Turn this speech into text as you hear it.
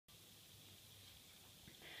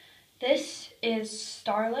This is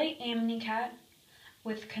Starlight Amnicat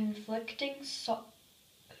with conflicting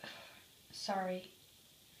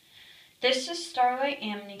This is Starlight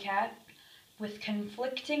Amnicat with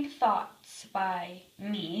conflicting thoughts by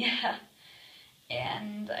me.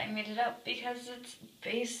 And I made it up because it's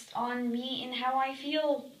based on me and how I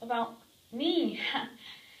feel about me.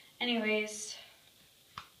 Anyways,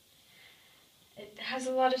 it has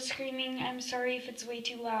a lot of screaming. I'm sorry if it's way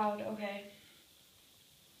too loud. Okay.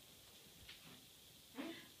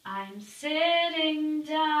 I'm sitting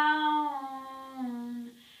down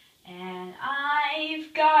and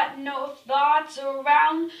I've got no thoughts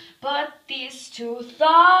around but these two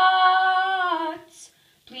thoughts.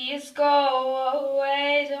 Please go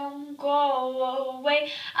away, don't go away.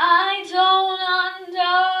 I don't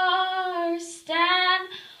understand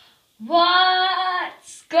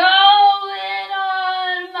what's going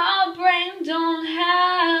on. My brain don't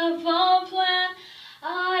have a plan.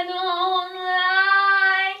 I don't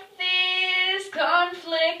like these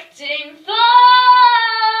conflicting thoughts.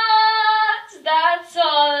 That's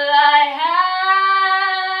all I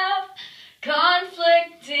have.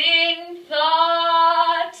 Conflicting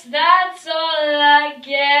thoughts. That's all I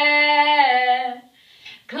get.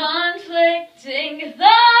 Conflicting thoughts.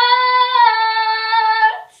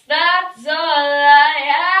 That's all I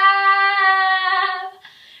have.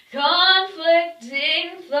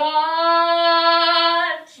 Conflicting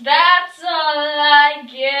thoughts. That's all I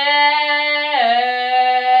get.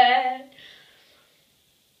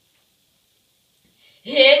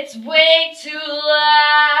 It's way too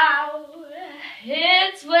loud.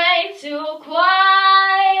 It's way too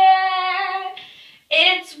quiet.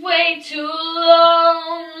 It's way too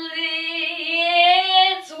lonely.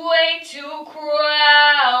 It's way too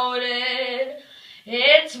crowded.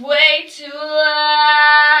 It's way too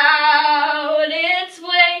loud. It's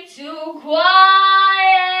way too quiet.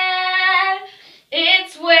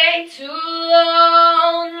 It's way too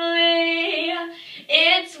lonely.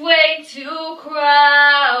 It's way too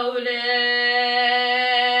crowded.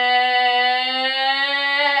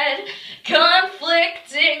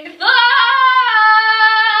 Conflicting thoughts.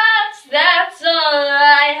 That's all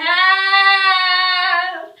I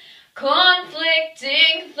have.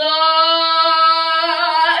 Conflicting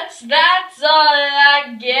thoughts. That's all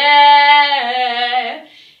I get.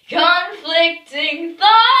 Conflicting thoughts.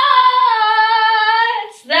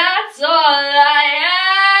 That's all I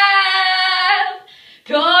have.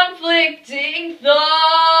 Conflicting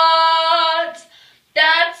thoughts.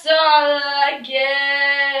 That's all I get.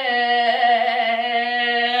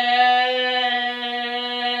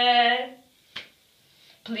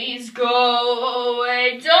 Please go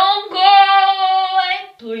away, don't go away.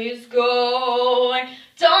 Please go away,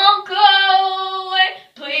 don't go away.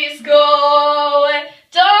 Please go away,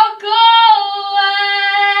 don't go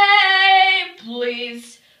away.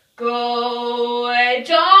 Please go away,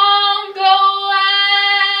 don't go away.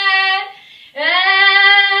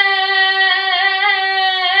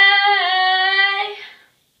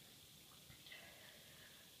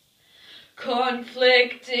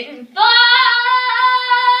 Conflicting thoughts.